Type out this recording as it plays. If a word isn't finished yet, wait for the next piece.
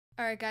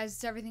Alright guys,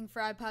 it's everything for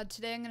iPod.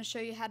 Today I'm going to show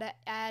you how to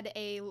add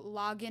a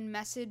login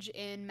message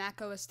in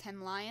macOS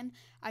 10 Lion.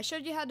 I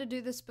showed you how to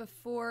do this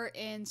before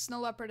in Snow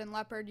Leopard and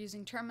Leopard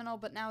using Terminal,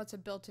 but now it's a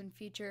built-in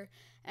feature.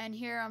 And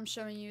here I'm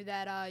showing you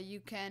that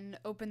you can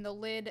open the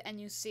lid and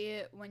you see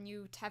it when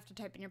you have to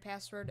type in your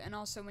password and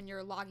also when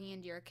you're logging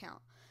into your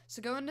account.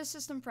 So go into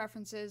System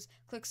Preferences,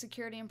 click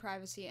Security and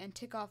Privacy, and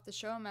tick off the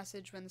Show a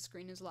Message when the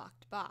screen is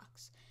locked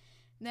box.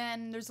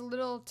 Then there's a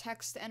little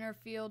text enter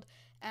field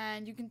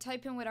and you can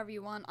type in whatever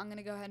you want. I'm going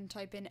to go ahead and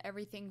type in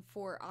everything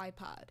for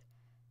iPod.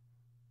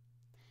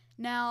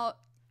 Now,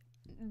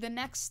 the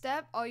next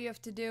step, all you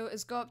have to do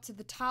is go up to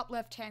the top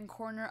left-hand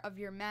corner of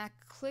your Mac,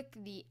 click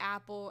the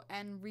Apple,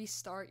 and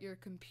restart your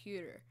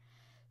computer.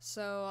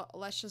 So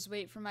let's just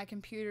wait for my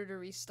computer to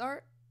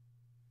restart.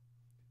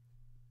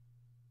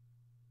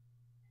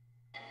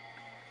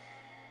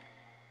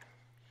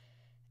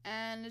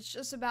 And it's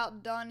just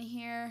about done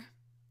here.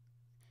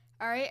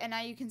 Alright, and now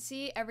you can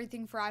see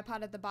everything for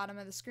iPod at the bottom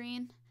of the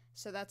screen.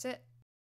 So that's it.